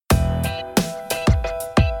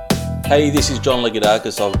Hey, this is John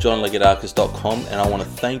Legadakis of johnlegadakis.com, and I want to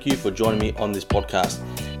thank you for joining me on this podcast.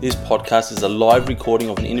 This podcast is a live recording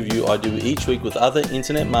of an interview I do each week with other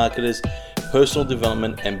internet marketers, personal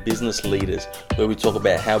development, and business leaders, where we talk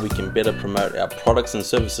about how we can better promote our products and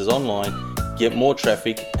services online, get more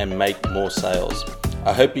traffic, and make more sales.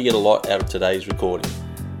 I hope you get a lot out of today's recording.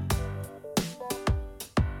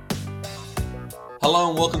 Hello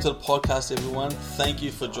and welcome to the podcast, everyone. Thank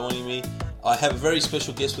you for joining me. I have a very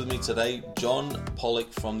special guest with me today, John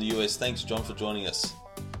Pollock from the US. Thanks, John, for joining us.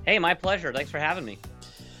 Hey, my pleasure. Thanks for having me.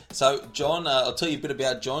 So, John, I'll tell you a bit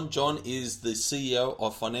about John. John is the CEO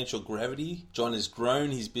of Financial Gravity. John has grown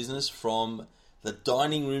his business from the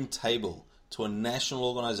dining room table to a national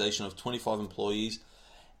organization of 25 employees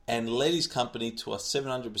and led his company to a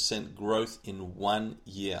 700% growth in 1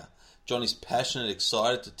 year. John is passionate and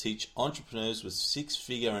excited to teach entrepreneurs with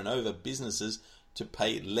six-figure and over businesses to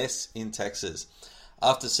pay less in taxes.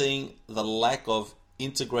 After seeing the lack of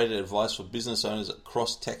integrated advice for business owners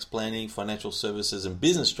across tax planning, financial services, and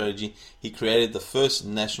business strategy, he created the first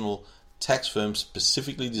national tax firm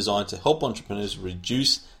specifically designed to help entrepreneurs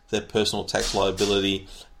reduce their personal tax liability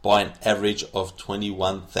by an average of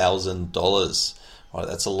 $21,000. All right,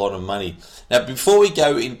 that's a lot of money. Now, before we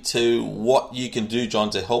go into what you can do, John,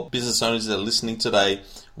 to help business owners that are listening today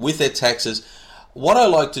with their taxes, what I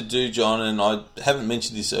like to do, John, and I haven't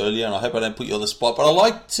mentioned this earlier, and I hope I don't put you on the spot, but I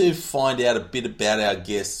like to find out a bit about our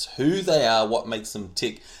guests, who they are, what makes them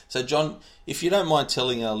tick. So, John, if you don't mind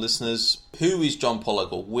telling our listeners, who is John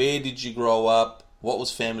Pollock, or where did you grow up? What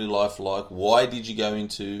was family life like? Why did you go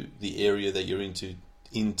into the area that you're in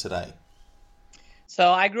today?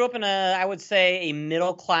 So I grew up in I would say, a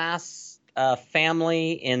middle-class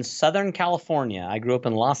family in Southern California. I grew up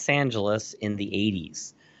in Los Angeles in the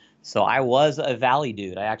 80s. So I was a Valley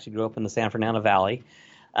dude. I actually grew up in the San Fernando Valley.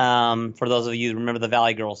 For those of you who remember the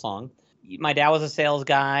Valley Girl song. My dad was a sales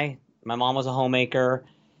guy. My mom was a homemaker.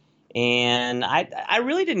 And I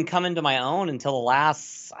really didn't come into my own until the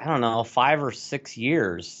last, 5 or 6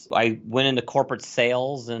 years. I went into corporate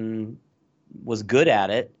sales and was good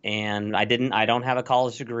at it. And I don't have a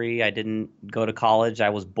college degree. I didn't go to college.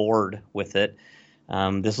 I was bored with it.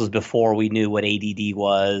 This was before we knew what ADD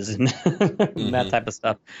was and that type of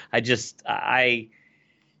stuff. I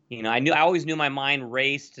always knew my mind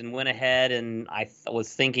raced and went ahead, and I was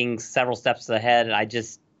thinking several steps ahead. And I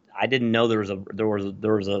didn't know there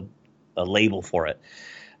was a label for it.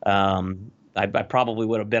 I probably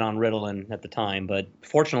would have been on Ritalin at the time, but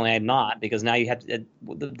fortunately I'm not, because now you have to.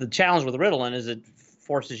 The challenge with Ritalin is it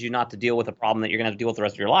forces you not to deal with a problem that you're going to have to deal with the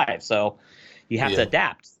rest of your life. So you have to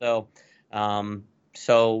adapt.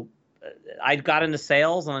 So I got into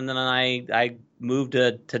sales, and then I moved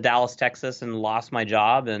to Dallas, Texas, and lost my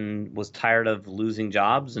job and was tired of losing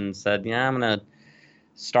jobs and said, I'm going to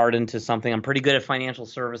start into something. I'm pretty good at financial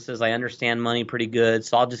services. I understand money pretty good,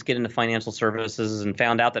 so I'll just get into financial services, and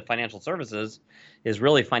found out that financial services is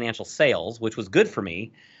really financial sales, which was good for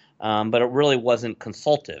me, but it really wasn't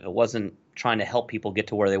consultative. It wasn't trying to help people get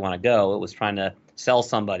to where they want to go. It was trying to sell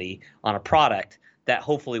somebody on a product that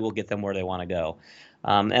hopefully will get them where they want to go.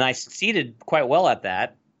 And I succeeded quite well at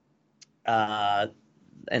that,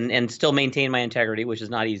 and still maintain my integrity, which is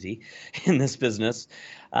not easy in this business.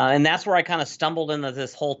 And that's where I kind of stumbled into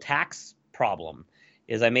this whole tax problem.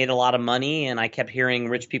 Is I made a lot of money, and I kept hearing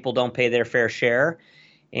rich people don't pay their fair share.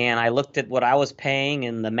 And I looked at what I was paying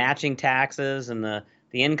and the matching taxes and the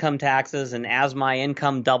income taxes. And as my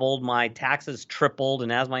income doubled, my taxes tripled.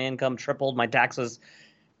 And as my income tripled, my taxes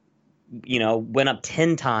went up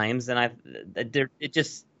 10 times, and it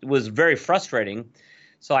just was very frustrating.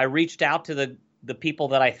 So I reached out to the people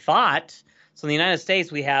that I thought. So in the United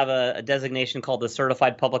States, we have a designation called the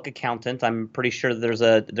Certified Public Accountant. I'm pretty sure there's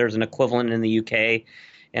an equivalent in the UK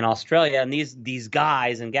and Australia. And these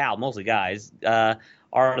guys and gals, mostly guys, are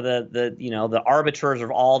the arbiters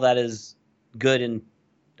of all that is good in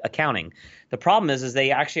accounting. The problem is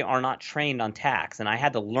they actually are not trained on tax, and I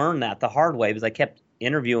had to learn that the hard way, because I kept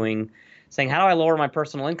interviewing, saying, how do I lower my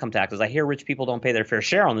personal income taxes? I hear rich people don't pay their fair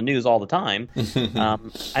share on the news all the time.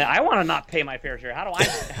 I want to not pay my fair share. How do I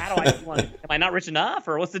am I not rich enough,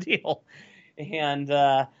 or what's the deal? And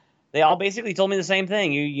they all basically told me the same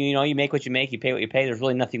thing. You make what you make, you pay what you pay. There's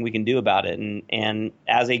really nothing we can do about it. And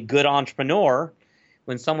as a good entrepreneur,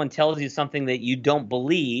 when someone tells you something that you don't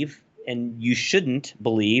believe and you shouldn't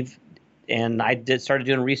believe, and I started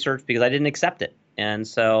doing research because I didn't accept it. And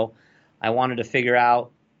so I wanted to figure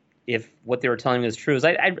out if what they were telling me was true.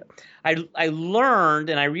 I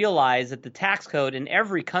learned and I realized that the tax code in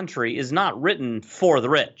every country is not written for the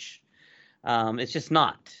rich. It's just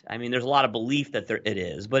not. I mean, there's a lot of belief that it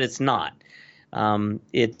is, but it's not.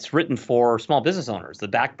 It's written for small business owners. The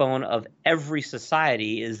backbone of every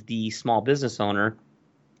society is the small business owner.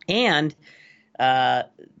 And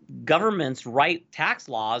governments write tax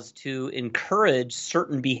laws to encourage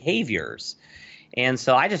certain behaviors. And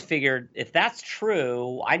so I just figured if that's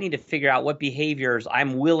true, I need to figure out what behaviors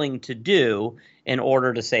I'm willing to do in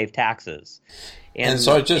order to save taxes. And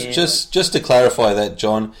sorry, just to clarify that,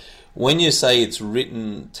 John, when you say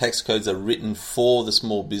tax codes are written for the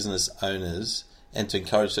small business owners and to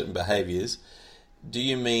encourage certain behaviours, do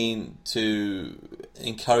you mean to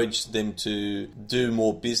encourage them to do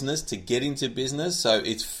more business, to get into business, so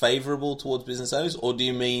it's favourable towards business owners, or do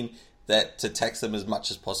you mean that to tax them as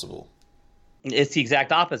much as possible? It's the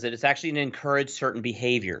exact opposite. It's actually to encourage certain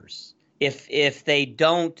behaviors. If they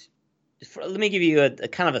don't, let me give you a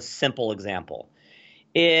kind of a simple example.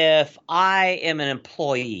 If I am an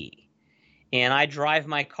employee and I drive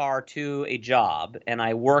my car to a job and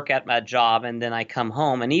I work at my job and then I come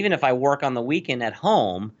home, and even if I work on the weekend at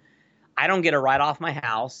home, I don't get a write off my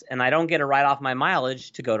house and I don't get a write off my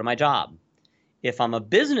mileage to go to my job. If I'm a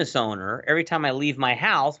business owner, every time I leave my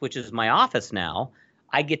house, which is my office now,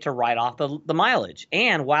 I get to write off the mileage.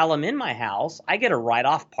 And while I'm in my house, I get to write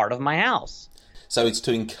off part of my house. So it's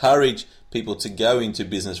to encourage people to go into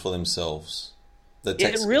business for themselves.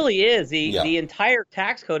 It really is. The entire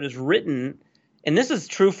tax code is written, and this is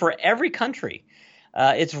true for every country.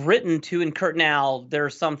 It's written to encourage. Now, there are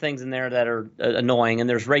some things in there that are annoying, and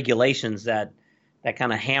there's regulations that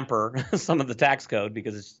kind of hamper some of the tax code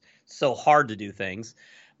because it's so hard to do things.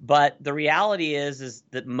 But the reality is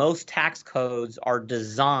that most tax codes are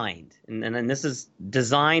designed, and this is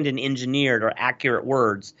designed and engineered are accurate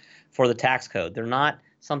words for the tax code. They're not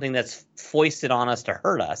something that's foisted on us to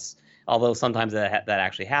hurt us, although sometimes that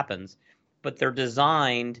actually happens. But they're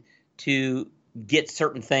designed to get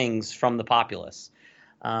certain things from the populace.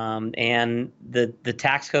 And the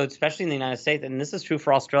tax code, especially in the United States, and this is true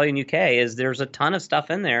for Australia and UK, is there's a ton of stuff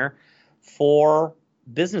in there for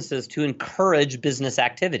businesses to encourage business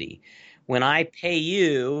activity. When I pay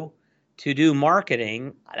you to do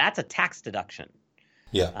marketing, that's a tax deduction.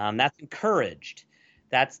 Yeah. That's encouraged.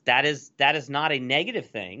 That is not a negative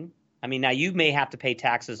thing. I mean, now you may have to pay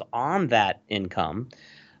taxes on that income,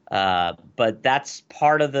 but that's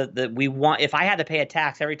part of the we want. If I had to pay a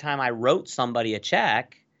tax every time I wrote somebody a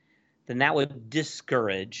check, then that would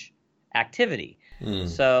discourage activity.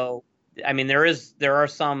 So, I mean, there are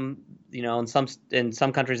some, in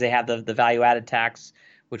some countries they have the value added tax,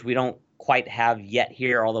 which we don't quite have yet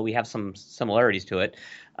here, although we have some similarities to it.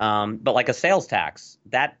 But like a sales tax,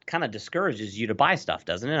 that kind of discourages you to buy stuff,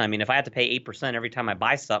 doesn't it? I mean, if I have to pay 8% every time I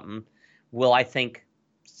buy something, will I think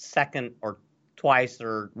second or twice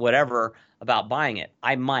or whatever about buying it?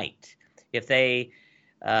 I might. If they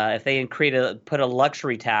put a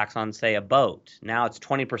luxury tax on, say, a boat, now it's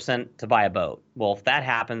 20% to buy a boat. Well, if that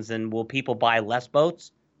happens, then will people buy less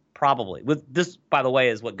boats? Probably. This, by the way,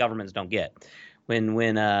 is what governments don't get.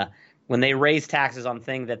 When they raise taxes on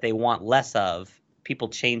things that they want less of, people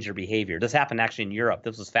change their behavior. This happened actually in Europe.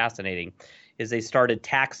 This was fascinating. Is they started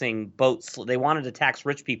taxing boats. They wanted to tax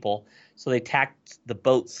rich people, so they taxed the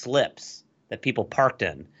boat slips that people parked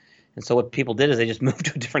in. And so what people did is they just moved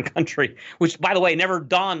to a different country, which, by the way, never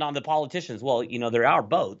dawned on the politicians. Well, there are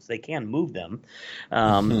boats; they can move them,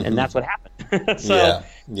 and that's what happened. So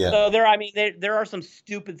there are some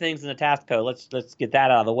stupid things in the tax code. Let's get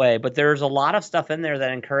that out of the way. But there's a lot of stuff in there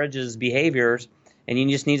that encourages behaviors, and you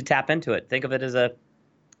just need to tap into it. Think of it as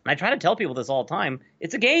I try to tell people this all the time.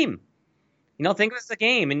 It's a game. Think of it as a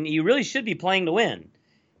game, and you really should be playing to win.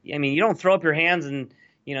 I mean, you don't throw up your hands and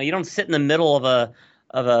you don't sit in the middle of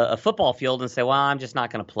a football field and say, well, I'm just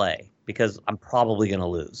not going to play because I'm probably going to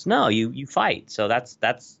lose. No, you fight. So that's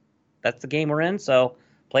the game we're in. So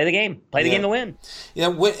play the game. Play the game to win.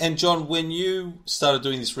 Yeah, and John, when you started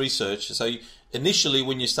doing this research, so initially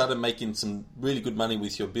when you started making some really good money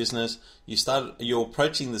with your business, you're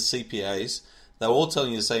approaching the CPAs. They were all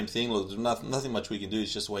telling you the same thing. Look, there's nothing much we can do.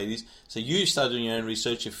 It's just the way it is. So you started doing your own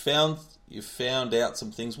research. You found out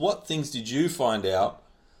some things. What things did you find out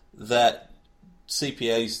that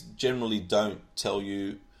CPAs generally don't tell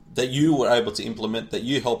you that you were able to implement, that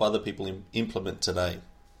you help other people implement today?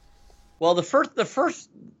 Well,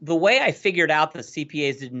 the way I figured out that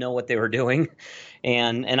CPAs didn't know what they were doing,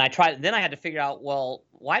 and I tried. Then I had to figure out, well,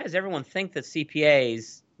 why does everyone think that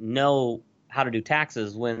CPAs know how to do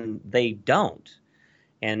taxes when they don't?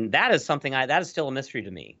 And that is something that is still a mystery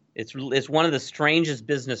to me. It's one of the strangest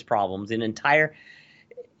business problems in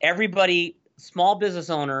everybody. Small business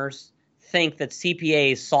owners think that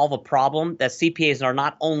CPAs solve a problem that CPAs are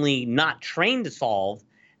not only not trained to solve,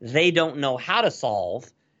 they don't know how to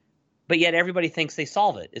solve, but yet everybody thinks they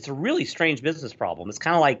solve it. It's a really strange business problem. It's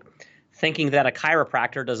kind of like thinking that a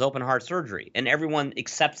chiropractor does open heart surgery, and everyone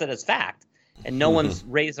accepts it as fact. And no one's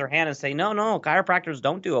raised their hand and say, no, chiropractors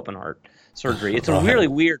don't do open heart surgery. It's a really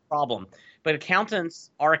weird problem. But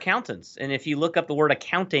accountants are accountants. And if you look up the word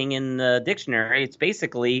accounting in the dictionary, it's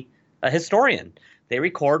basically a historian. They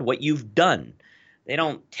record what you've done. They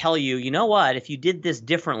don't tell you, you know what, if you did this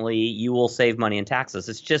differently, you will save money in taxes.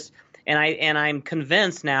 It's just, and I'm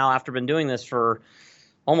convinced now, after been doing this for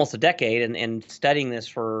almost a decade and studying this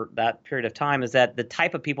for that period of time, is that the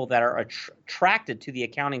type of people that are attracted to the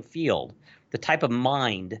accounting field, the type of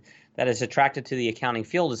mind that is attracted to the accounting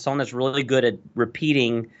field, is someone that's really good at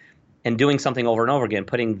repeating and doing something over and over again,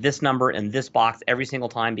 putting this number in this box every single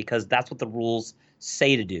time because that's what the rules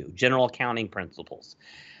say to do, general accounting principles,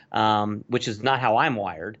 which is not how I'm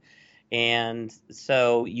wired. And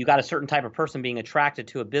so you got a certain type of person being attracted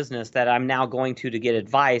to a business that I'm now going to get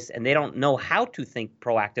advice, and they don't know how to think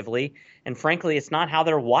proactively. And frankly, it's not how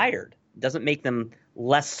they're wired. It doesn't make them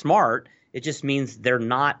less smart. It just means they're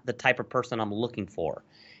not the type of person I'm looking for.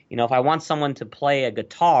 You know, if I want someone to play a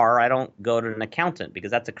guitar, I don't go to an accountant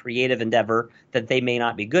because that's a creative endeavor that they may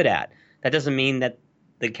not be good at. That doesn't mean that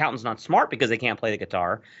the accountant's not smart because they can't play the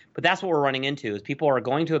guitar, but that's what we're running into is people are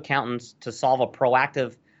going to accountants to solve a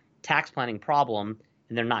proactive tax planning problem,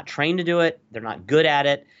 and they're not trained to do it. They're not good at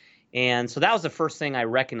it. And so that was the first thing I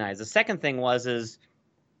recognized. The second thing is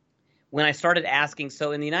when I started asking,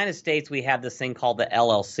 so in the United States, we have this thing called the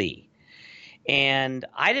LLC. And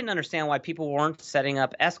I didn't understand why people weren't setting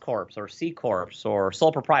up S Corps or C Corps or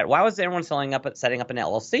sole proprietor. Why was everyone setting up an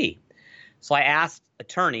LLC? So I asked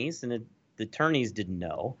attorneys, and the attorneys didn't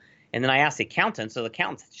know. And then I asked the accountants, so the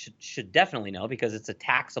accountants should definitely know because it's a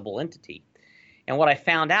taxable entity. And what I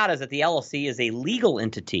found out is that the LLC is a legal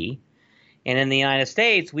entity. And in the United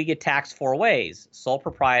States, we get taxed 4 ways: sole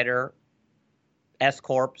proprietor, S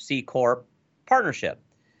Corp, C Corp, partnership.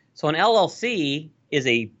 So an LLC is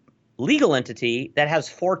a legal entity that has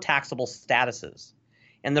 4 taxable statuses.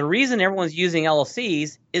 And the reason everyone's using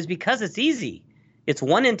LLCs is because it's easy. It's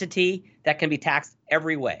one entity that can be taxed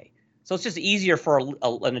every way. So it's just easier for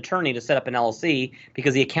an attorney to set up an LLC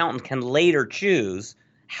because the accountant can later choose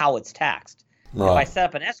how it's taxed. Right. If I set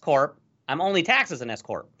up an S Corp, I'm only taxed as an S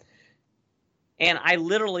Corp. And I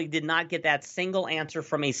literally did not get that single answer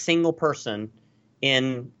from a single person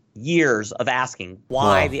in years of asking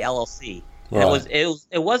why the LLC. Right.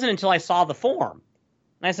 It wasn't until I saw the form.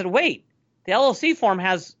 And I said, wait, the LLC form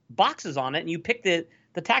has boxes on it, and you pick the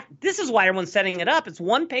tax. This is why everyone's setting it up. It's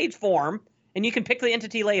 1-page form, and you can pick the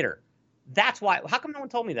entity later. That's why. How come no one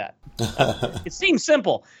told me that? It seems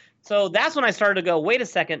simple. So that's when I started to go, wait a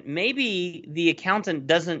second, maybe the accountant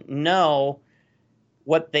doesn't know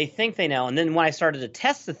what they think they know. And then when I started to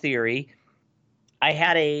test the theory, I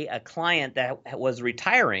had a client that was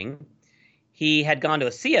retiring. He had gone to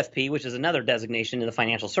a CFP, which is another designation in the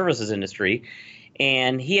financial services industry,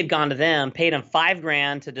 and he had gone to them, paid him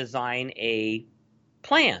 $5,000 to design a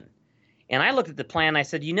plan. And I looked at the plan, and I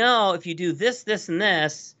said, you know, if you do this, this, and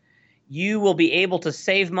this, you will be able to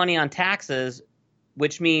save money on taxes,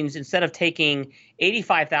 which means instead of taking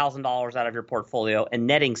 $85,000 out of your portfolio and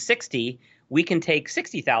netting 60, we can take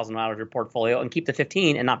 $60,000 out of your portfolio and keep the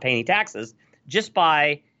 15 and not pay any taxes just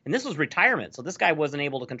by, and this was retirement. So this guy wasn't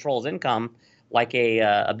able to control his income like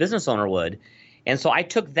a business owner would. And so I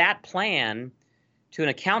took that plan to an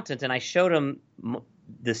accountant and I showed him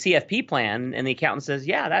the CFP plan, and the accountant says,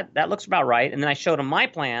 yeah, that looks about right. And then I showed him my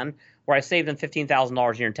plan where I saved them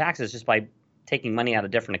 $15,000 a year in taxes just by taking money out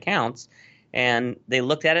of different accounts. And they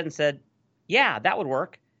looked at it and said, yeah, that would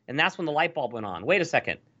work. And that's when the light bulb went on. Wait a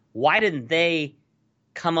second. Why didn't they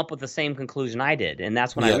come up with the same conclusion I did? And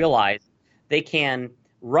that's when I realized they can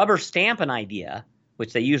rubber stamp an idea,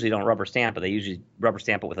 which they usually don't rubber stamp it. They usually rubber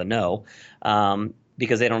stamp it with a no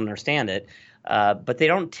because they don't understand it. But they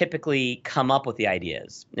don't typically come up with the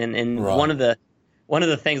ideas. And right. One of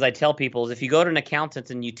the things I tell people is if you go to an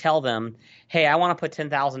accountant and you tell them, hey, I want to put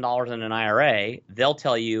 $10,000 in an IRA, they'll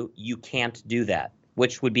tell you you can't do that,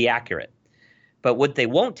 which would be accurate. But what they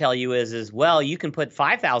won't tell you is well, you can put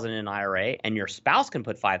 $5,000 in an IRA and your spouse can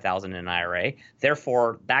put $5,000 in an IRA.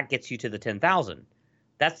 Therefore, that gets you to the $10,000.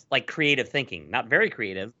 That's like creative thinking. Not very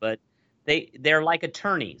creative, but they're like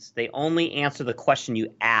attorneys. They only answer the question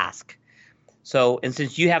you ask. So, and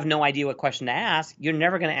since you have no idea what question to ask, you're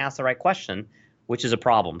never going to ask the right question, which is a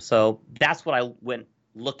problem. So that's what I went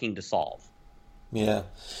looking to solve. Yeah.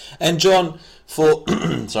 And John, for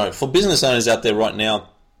business owners out there right now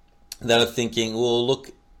that are thinking, well,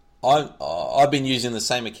 look, I've been using the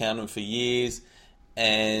same accountant for years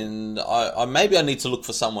and I maybe I need to look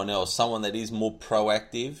for someone else, someone that is more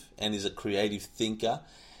proactive and is a creative thinker.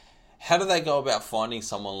 How do they go about finding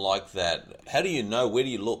someone like that? How do you know? Where do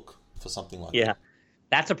you look for something like that? Yeah,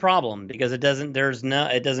 that's a problem because it doesn't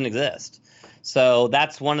exist. So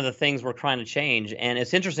that's one of the things we're trying to change. And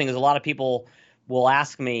it's interesting is a lot of people will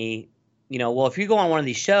ask me, well, if you go on one of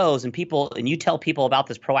these shows and you tell people about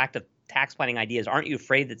this proactive tax planning ideas, aren't you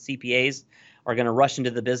afraid that CPAs are going to rush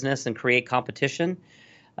into the business and create competition?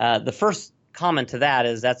 The first comment to that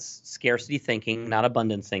is that's scarcity thinking, not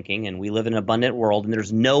abundance thinking. And we live in an abundant world, and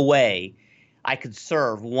there's no way I could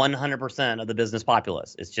serve 100% of the business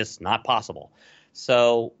populace. It's just not possible.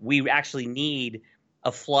 So we actually need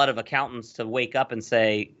a flood of accountants to wake up and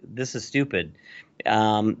say, this is stupid.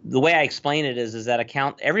 The way I explain it is that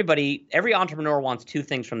every entrepreneur wants two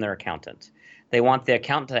things from their accountant. They want the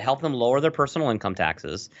accountant to help them lower their personal income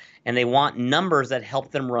taxes, and they want numbers that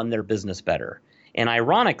help them run their business better. And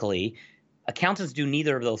ironically, accountants do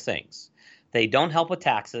neither of those things. They don't help with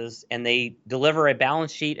taxes, and they deliver a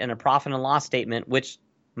balance sheet and a profit and loss statement, which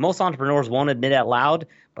most entrepreneurs won't admit out loud,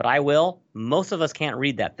 but I will. Most of us can't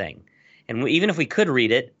read that thing. And even if we could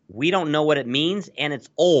read it, we don't know what it means, and it's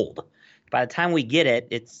old. By the time we get it,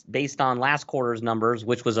 it's based on last quarter's numbers,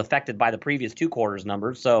 which was affected by the previous 2 quarters'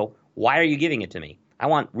 numbers. So why are you giving it to me? I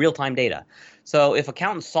want real-time data. So if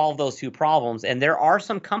accountants solve those 2 problems, and there are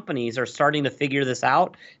some companies that are starting to figure this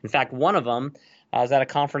out. In fact, one of them, I was at a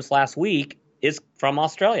conference last week, is from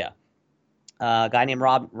Australia. A guy named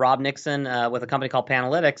Rob Nixon with a company called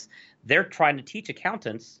Panalytics. They're trying to teach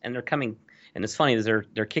accountants, and they're coming. And it's funny,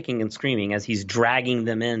 they're kicking and screaming as he's dragging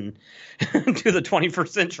them in to the 21st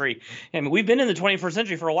century. And we've been in the 21st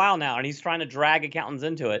century for a while now, and he's trying to drag accountants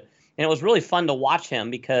into it. And it was really fun to watch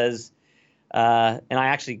him because, and I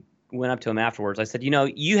actually went up to him afterwards. I said,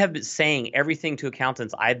 you have been saying everything to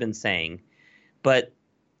accountants I've been saying, but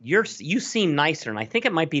you seem nicer, and I think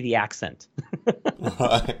it might be the accent.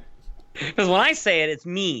 Right. Because when I say it, it's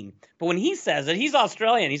mean. But when he says it, he's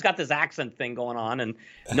Australian. He's got this accent thing going on, and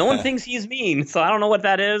no one thinks he's mean. So I don't know what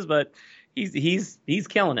that is, but he's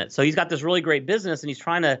killing it. So he's got this really great business, and he's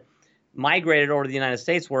trying to migrate it over to the United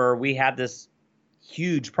States where we have this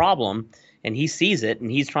huge problem, and he sees it,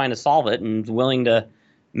 and he's trying to solve it and is willing to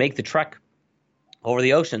make the trek over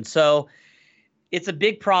the ocean. So it's a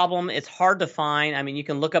big problem. It's hard to find. I mean, you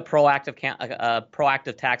can look up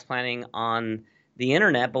proactive tax planning on the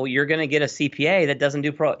internet, but you're going to get a CPA that doesn't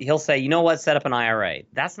do he'll say, you know what, set up an IRA.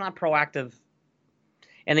 That's not proactive.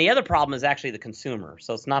 And the other problem is actually the consumer.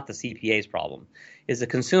 So it's not the CPA's problem. Is the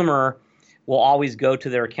consumer will always go to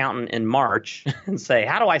their accountant in March and say,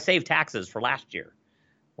 how do I save taxes for last year?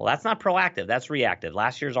 Well, that's not proactive. That's reactive.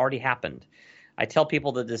 Last year's already happened. I tell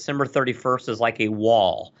people that December 31st is like a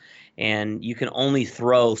wall, and you can only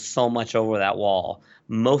throw so much over that wall.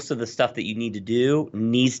 Most of the stuff that you need to do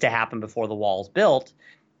needs to happen before the wall is built,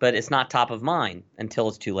 but it's not top of mind until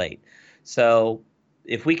it's too late. So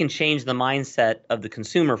if we can change the mindset of the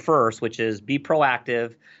consumer first, which is be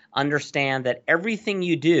proactive, understand that everything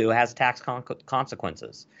you do has tax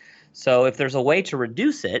consequences. So if there's a way to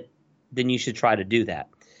reduce it, then you should try to do that.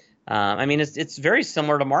 I mean, it's very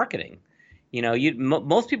similar to marketing.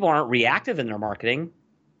 Most people aren't reactive in their marketing.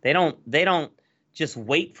 They don't just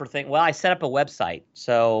wait for things. Well, I set up a website,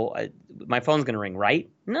 so my phone's going to ring, right?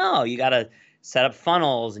 No, you got to set up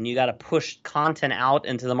funnels, and you got to push content out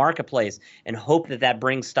into the marketplace and hope that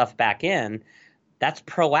brings stuff back in. That's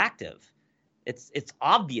proactive. It's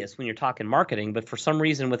obvious when you're talking marketing, but for some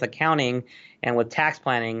reason with accounting and with tax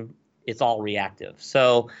planning, it's all reactive.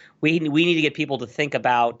 So we need to get people to think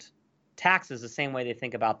about taxes the same way they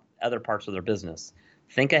think about other parts of their business.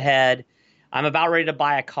 Think ahead. I'm about ready to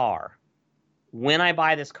buy a car. When I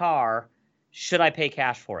buy this car, should I pay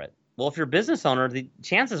cash for it? Well, if you're a business owner, the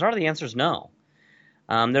chances are the answer is no.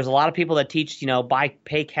 There's a lot of people that teach,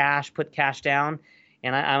 pay cash, put cash down.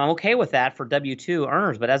 And I'm okay with that for W-2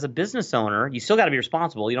 earners. But as a business owner, you still got to be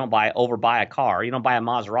responsible. You don't overbuy a car. You don't buy a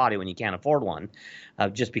Maserati when you can't afford one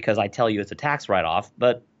just because I tell you it's a tax write-off.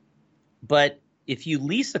 But if you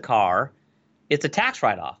lease a car, it's a tax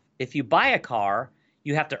write-off. If you buy a car,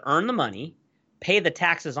 you have to earn the money, pay the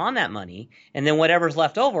taxes on that money, and then whatever's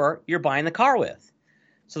left over, you're buying the car with.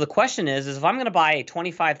 So the question is if I'm going to buy a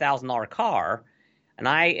 $25,000 car and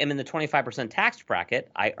I am in the 25% tax bracket,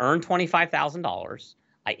 I earn $25,000,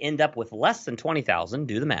 I end up with less than $20,000,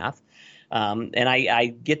 do the math, and I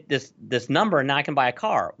get this number, and now I can buy a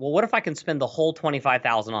car. Well, what if I can spend the whole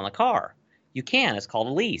 $25,000 on the car? You can. It's called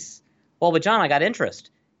a lease. Well, but John, I got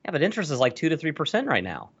interest. Yeah, but interest is like 2 to 3% right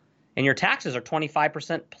now, and your taxes are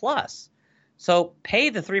 25% plus. So pay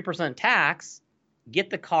the 3% tax get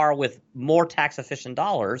the car with more tax efficient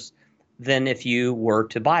dollars than if you were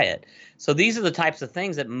to buy it. So these are the types of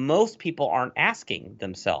things that most people aren't asking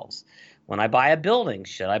themselves. When I buy a building,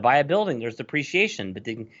 should I buy a building? There's depreciation, but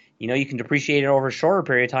then, you can depreciate it over a shorter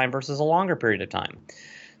period of time versus a longer period of time.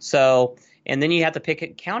 So, and then you have to pick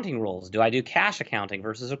accounting rules. Do I do cash accounting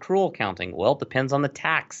versus accrual accounting? Well, it depends on the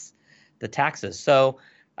taxes. So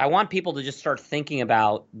I want people to just start thinking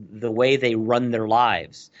about the way they run their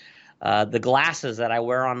lives. The glasses that I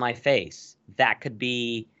wear on my face, that could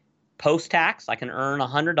be post-tax. I can earn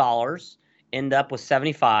 $100, end up with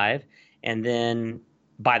 $75, and then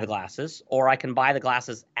buy the glasses. Or I can buy the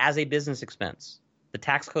glasses as a business expense. The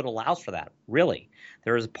tax code allows for that, really.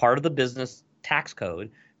 There is a part of the business tax code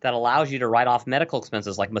that allows you to write off medical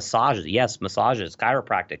expenses like massages. Yes, massages,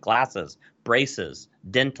 chiropractic, glasses, braces,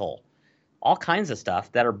 dental, all kinds of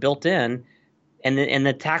stuff that are built in. And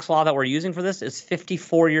the tax law that we're using for this is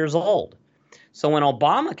 54 years old. So when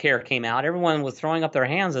Obamacare came out, everyone was throwing up their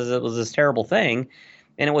hands as it was this terrible thing.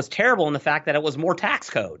 And it was terrible in the fact that it was more tax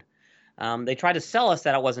code. They tried to sell us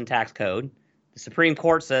that it wasn't tax code. The Supreme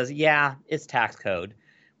Court says, yeah, it's tax code,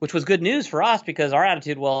 which was good news for us because our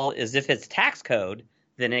attitude, is if it's tax code,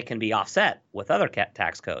 then it can be offset with other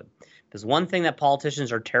tax code. Because one thing that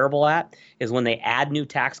politicians are terrible at is when they add new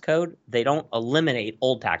tax code, they don't eliminate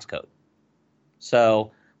old tax code.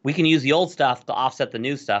 So we can use the old stuff to offset the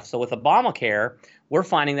new stuff. So with Obamacare, we're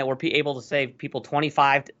finding that we're able to save people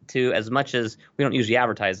 25 to as much as, we don't usually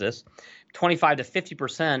advertise this, 25 to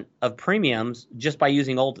 50% of premiums just by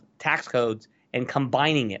using old tax codes and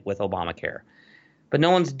combining it with Obamacare. But no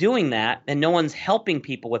one's doing that, and no one's helping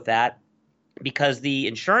people with that because the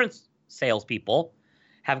insurance salespeople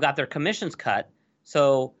have got their commissions cut.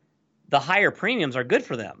 So the higher premiums are good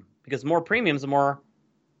for them because more premiums, the more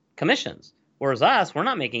commissions. Whereas us, we're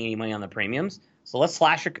not making any money on the premiums. So let's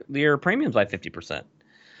slash your premiums by 50%.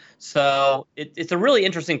 So it's a really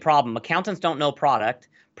interesting problem. Accountants don't know product.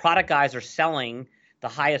 Product guys are selling the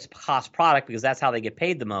highest cost product because that's how they get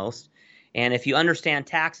paid the most. And if you understand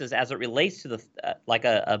taxes as it relates to the like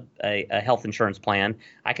a health insurance plan,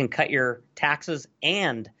 I can cut your taxes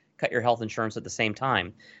and cut your health insurance at the same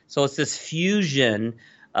time. So it's this fusion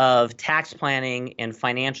of tax planning and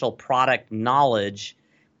financial product knowledge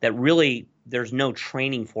that really there's no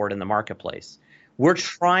training for it in the marketplace. We're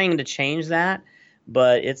trying to change that,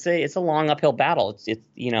 but it's a long uphill battle.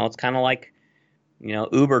 It's kind of like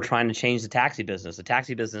Uber trying to change the taxi business. The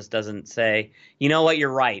taxi business doesn't say, you know what,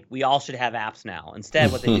 you're right, we all should have apps now.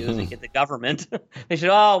 Instead, what they do is they get the government. They should,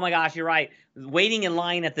 oh my gosh, you're right. Waiting in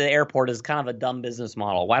line at the airport is kind of a dumb business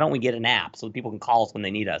model. Why don't we get an app so people can call us when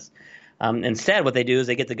they need us? Instead, what they do is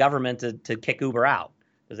they get the government to kick Uber out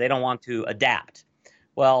because they don't want to adapt.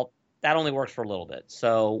 Well, that only works for a little bit.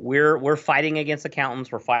 So we're fighting against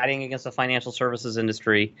accountants. We're fighting against the financial services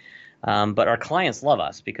industry. But our clients love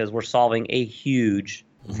us because we're solving a huge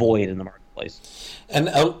void in the marketplace. And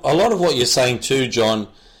a lot of what you're saying too, John,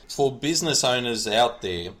 for business owners out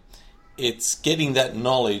there, it's getting that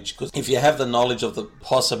knowledge, because if you have the knowledge of the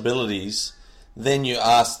possibilities, then you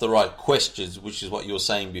ask the right questions, which is what you were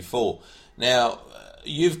saying before. Now,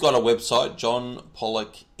 you've got a website,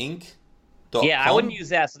 johnpollockinc.com. Yeah, I wouldn't use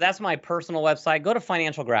that. So that's my personal website. Go to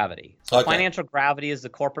Financial Gravity. So okay. Financial Gravity is the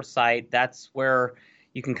corporate site. That's where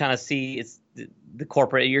you can kind of see it's the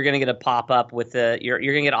corporate. You're going to get a pop-up with you're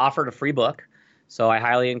going to get offered a free book. So I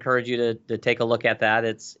highly encourage you to take a look at that.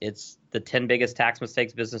 It's the 10 biggest tax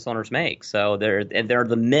mistakes business owners make. So they're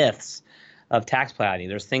the myths of tax planning.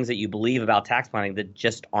 There's things that you believe about tax planning that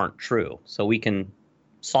just aren't true. So we can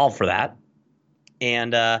solve for that.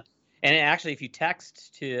 And actually, if you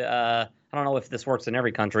text to I don't know if this works in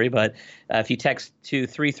every country, but if you text to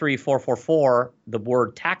 33444 the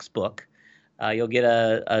word tax book, you'll get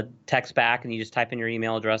a text back, and you just type in your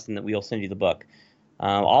email address, and we'll send you the book.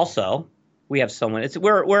 Also, we have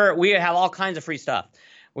we have all kinds of free stuff.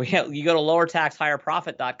 You go to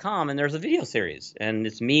lowertaxhigherprofit.com, and there's a video series, and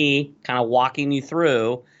it's me kind of walking you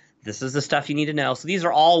through. This is the stuff you need to know. So these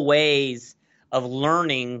are all ways of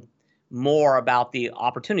learning more about the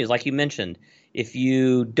opportunities, like you mentioned. If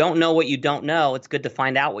you don't know what you don't know, it's good to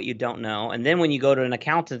find out what you don't know. And then when you go to an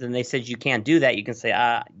accountant and they said you can't do that, you can say,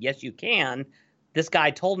 yes, you can. This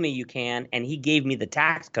guy told me you can, and he gave me the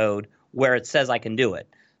tax code where it says I can do it.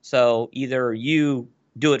 So either you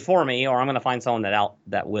do it for me, or I'm going to find someone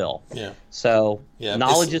that will. Yeah. So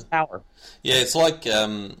knowledge is power. Yeah, it's like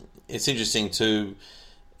it's interesting too,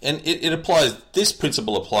 and it applies. This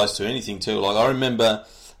principle applies to anything too. Like I remember,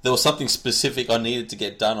 there was something specific I needed to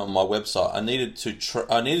get done on my website. I needed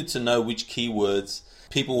to know which keywords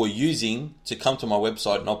people were using to come to my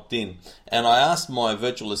website and opt in. And I asked my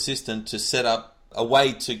virtual assistant to set up a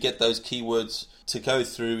way to get those keywords to go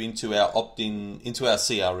through into our opt-in, into our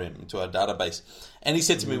CRM, into our database. And he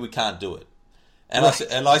said to me, we can't do it. And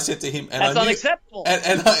I said to him, and that's I knew, unacceptable.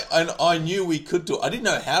 And I knew we could do it. I didn't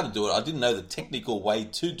know how to do it. I didn't know the technical way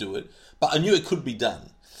to do it, but I knew it could be done.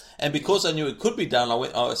 And because I knew it could be done, I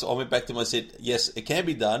went back to him. I said, yes, it can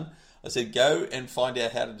be done. I said, go and find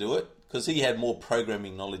out how to do it, because he had more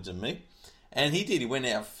programming knowledge than me, and he did. He went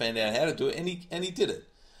out, found out how to do it, and he did it.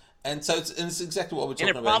 And so it's exactly what we're talking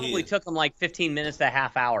about here. And it probably took him like 15 minutes to a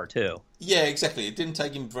half hour too. Yeah, exactly. It didn't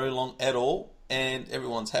take him very long at all, and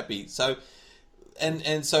everyone's happy. So,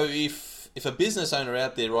 and so if a business owner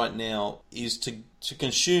out there right now is to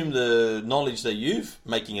consume the knowledge that you're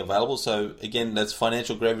making available, so again, that's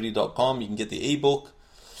financialgravity.com. You can get the ebook.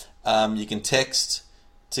 You can text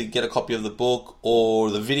to get a copy of the book or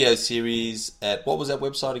the video series at, what was that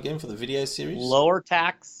website again for the video series?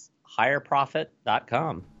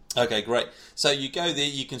 LowerTaxHigherProfit.com. Okay, great. So you go there,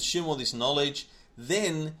 you consume all this knowledge,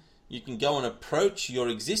 then you can go and approach your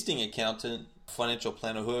existing accountant, financial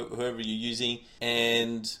planner, whoever you're using,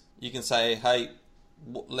 and you can say, hey,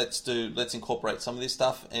 let's incorporate some of this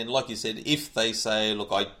stuff. And like you said, if they say,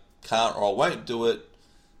 look, I can't or I won't do it,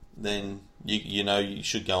 then you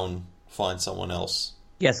should go and find someone else.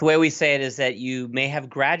 Yes, the way we say it is that you may have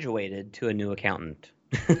graduated to a new accountant.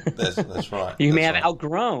 That's right. You may have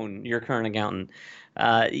outgrown your current accountant.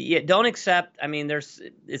 Don't accept. I mean, and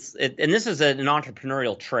this is an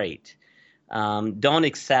entrepreneurial trait. Don't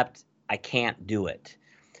accept I can't do it.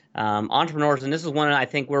 Entrepreneurs, and this is one I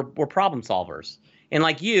think we're problem solvers. And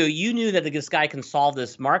like you knew that this guy can solve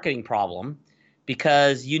this marketing problem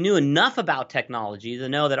because you knew enough about technology to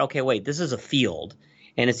know that, okay, wait, this is a field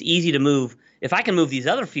and it's easy to move. If I can move these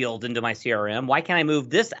other fields into my CRM, why can't I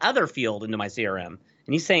move this other field into my CRM? And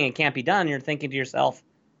he's saying it can't be done. And you're thinking to yourself,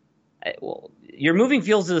 well, you're moving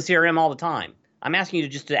fields to the CRM all the time. I'm asking you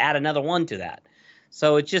to add another one to that.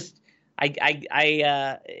 So it's just, and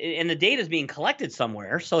the data is being collected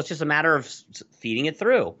somewhere. So it's just a matter of feeding it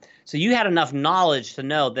through. So you had enough knowledge to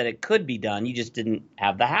know that it could be done. You just didn't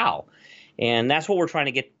have the how. And that's what we're trying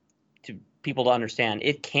to get to people to understand.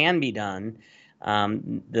 It can be done.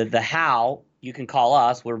 The how, you can call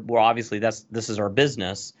us. We're obviously this is our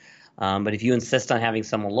business. But if you insist on having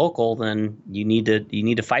someone local, then you need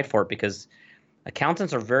to fight for it, because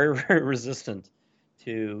accountants are very, very resistant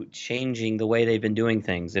to changing the way they've been doing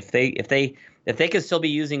things. If they could still be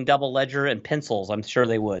using double ledger and pencils, I'm sure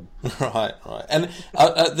they would. Right. And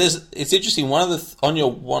it's interesting. On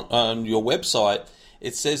your website,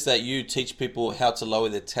 it says that you teach people how to lower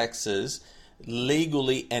their taxes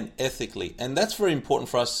legally and ethically, and that's very important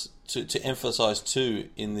for us to emphasize too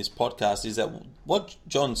in this podcast, is that what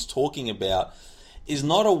John's talking about is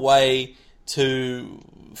not a way to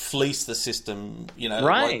fleece the system,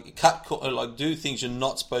 right? Like do things you're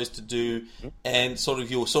not supposed to do, and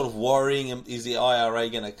you're worrying, is the IRA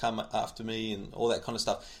going to come after me and all that kind of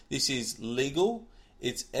stuff. This is legal,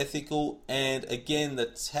 it's ethical, and again, the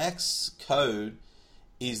tax code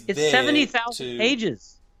is it's there. 70,000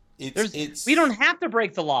 pages. We don't have to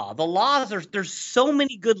break the law. The laws, there's so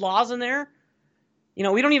many good laws in there.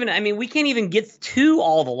 We can't even get to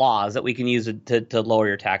all the laws that we can use to lower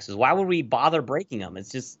your taxes. Why would we bother breaking them?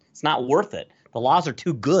 It's not worth it. The laws are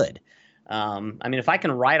too good. If I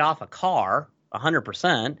can write off a car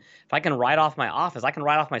 100%, if I can write off my office, I can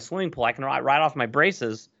write off my swimming pool, I can write off my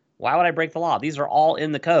braces, why would I break the law? These are all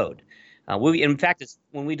in the code. In fact,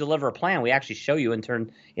 when we deliver a plan, we actually show you in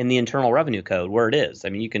the Internal Revenue Code where it is.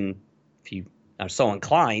 You can, if you are so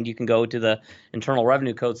inclined, you can go to the Internal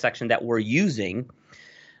Revenue Code section that we're using.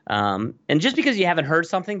 And just because you haven't heard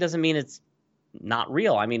something doesn't mean it's not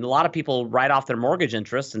real. A lot of people write off their mortgage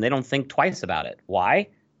interest and they don't think twice about it. Why?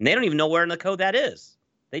 And they don't even know where in the code that is.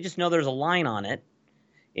 They just know there's a line on it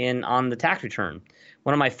on the tax return.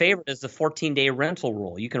 One of my favorite is the 14-day rental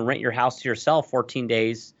rule. You can rent your house to yourself 14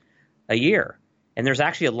 days a year. And there's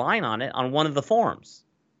actually a line on it on one of the forms.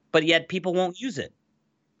 But yet people won't use it.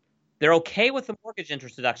 They're okay with the mortgage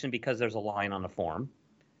interest deduction because there's a line on the form.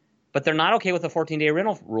 But they're not okay with the 14-day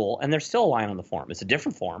rental rule, and there's still a line on the form. It's a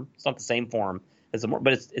different form. It's not the same form as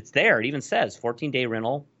but it's there. It even says 14-day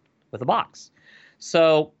rental with a box.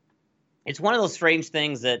 So it's one of those strange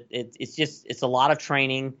things that it's a lot of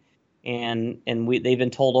training, and they've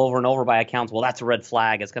been told over and over by accountants, well, that's a red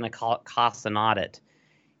flag. It's going to cost an audit.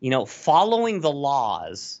 Following the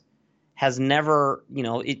laws has never,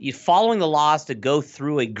 following the laws to go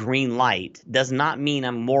through a green light does not mean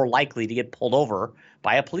I'm more likely to get pulled over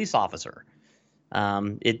by a police officer.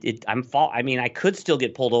 I could still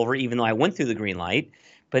get pulled over even though I went through the green light,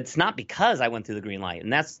 but it's not because I went through the green light.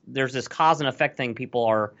 And there's this cause and effect thing people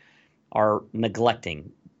are are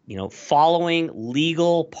neglecting. Following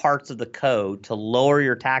legal parts of the code to lower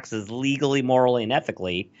your taxes legally, morally, and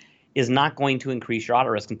ethically is not going to increase your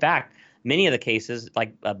audit risk. In fact, many of the cases,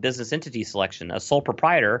 like a business entity selection, a sole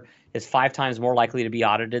proprietor is 5 times more likely to be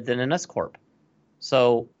audited than an S corp.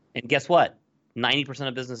 So, and guess what? 90%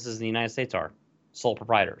 of businesses in the United States are sole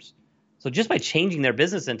proprietors. So just by changing their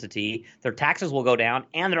business entity, their taxes will go down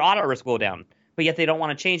and their audit risk will go down. But yet they don't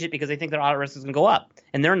want to change it because they think their audit risk is going to go up.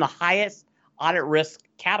 And they're in the highest audit risk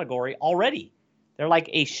category already. They're like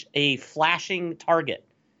a flashing target,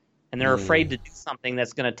 and they're afraid to do something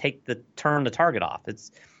that's going to turn the target off.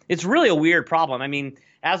 It's really a weird problem. I mean,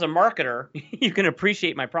 as a marketer, you can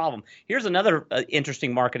appreciate my problem. Here's another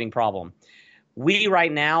interesting marketing problem. We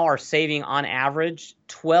right now are saving on average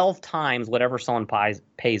 12 times whatever someone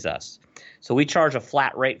pays us. So we charge a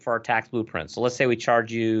flat rate for our tax blueprint. So let's say we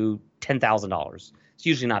charge you $10,000. It's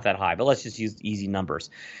usually not that high, but let's just use easy numbers.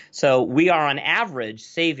 So we are on average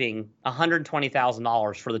saving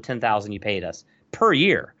 $120,000 for the $10,000 you paid us per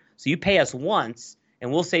year. So you pay us once,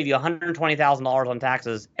 and we'll save you $120,000 on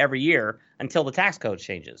taxes every year until the tax code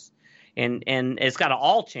changes. And it's got to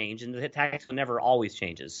all change, and the tax code never always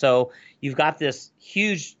changes. So you've got this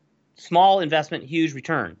huge, small investment, huge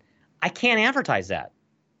return. I can't advertise that.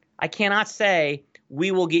 I cannot say we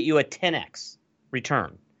will get you a 10x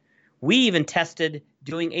return. We even tested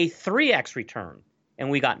doing a 3x return, and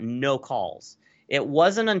we got no calls. It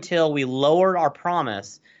wasn't until we lowered our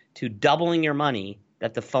promise to doubling your money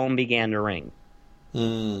that the phone began to ring.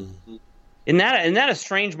 Isn't that a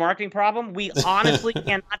strange marketing problem? We honestly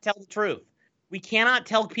cannot tell the truth. We cannot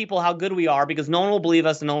tell people how good we are because no one will believe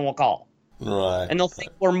us and no one will call. Right. And they'll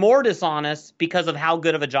think we're more dishonest because of how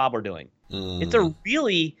good of a job we're doing. It's a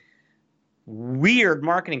really weird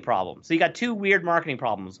marketing problem. So you got 2 weird marketing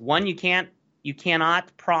problems. One, you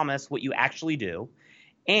cannot promise what you actually do,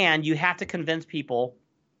 and you have to convince people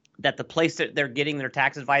that the place that they're getting their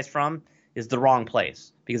tax advice from is the wrong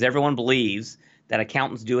place, because everyone believes that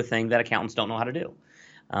accountants do a thing that accountants don't know how to do.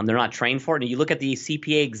 They're not trained for it. And you look at the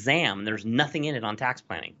CPA exam, there's nothing in it on tax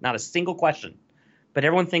planning, not a single question, but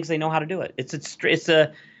everyone thinks they know how to do it. It's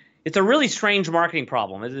a really strange marketing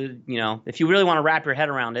problem. If you really want to wrap your head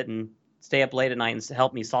around it and stay up late at night and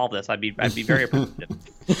help me solve this, I'd be very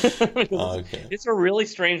appreciative. Okay. It's a really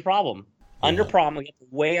strange problem. Under-promise. We have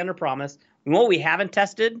to way under-promise. And what we haven't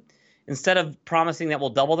tested, instead of promising that we'll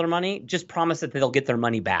double their money, just promise that they'll get their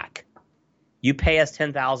money back. You pay us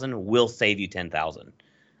 $10,000, we'll save you $10,000.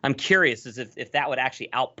 I'm curious as if that would actually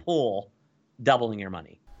outpull doubling your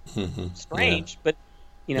money. Strange, but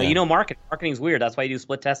marketing is weird. That's why you do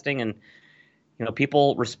split testing, and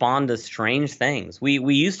people respond to strange things.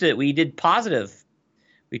 We did positive.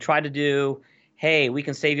 We tried to do, hey, we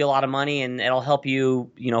can save you a lot of money and it'll help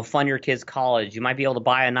you, fund your kids' college. You might be able to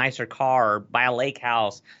buy a nicer car, or buy a lake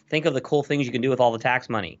house. Think of the cool things you can do with all the tax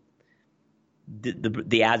money.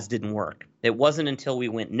 The ads didn't work. It wasn't until we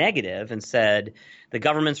went negative and said, the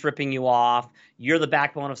government's ripping you off, you're the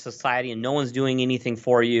backbone of society, and no one's doing anything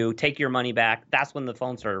for you, take your money back. That's when the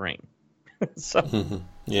phone started ringing.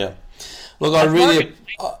 Yeah. Look,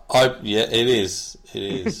 it is.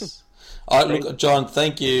 Look, John,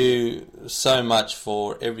 thank you so much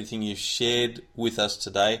for everything you've shared with us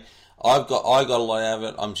today. I got a lot out of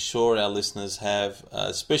it. I'm sure our listeners have.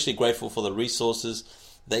 Especially grateful for the resources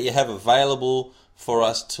that you have available for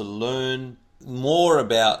us to learn more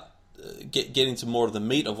about, get into more of the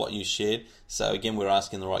meat of what you shared. So again, we're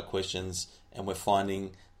asking the right questions and we're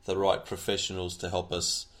finding the right professionals to help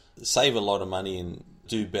us save a lot of money and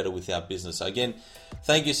do better with our business. So again,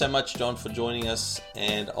 thank you so much, John, for joining us.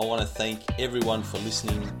 And I want to thank everyone for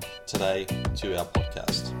listening today to our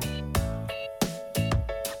podcast.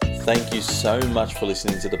 Thank you so much for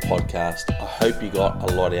listening to the podcast. I hope you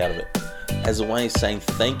got a lot out of it. As a way of saying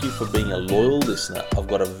thank you for being a loyal listener, I've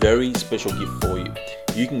got a very special gift for you.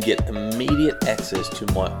 You can get immediate access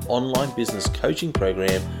to my online business coaching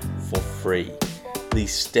program for free.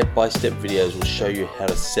 These step-by-step videos will show you how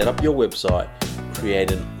to set up your website, create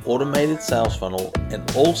an automated sales funnel, and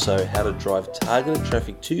also how to drive targeted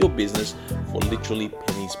traffic to your business for literally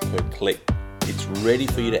pennies per click. It's ready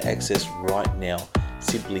for you to access right now.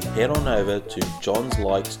 Simply head on over to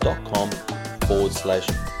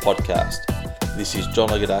johnslikes.com/podcast. This is John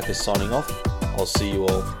Lagoudakis signing off. I'll see you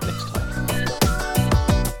all next time.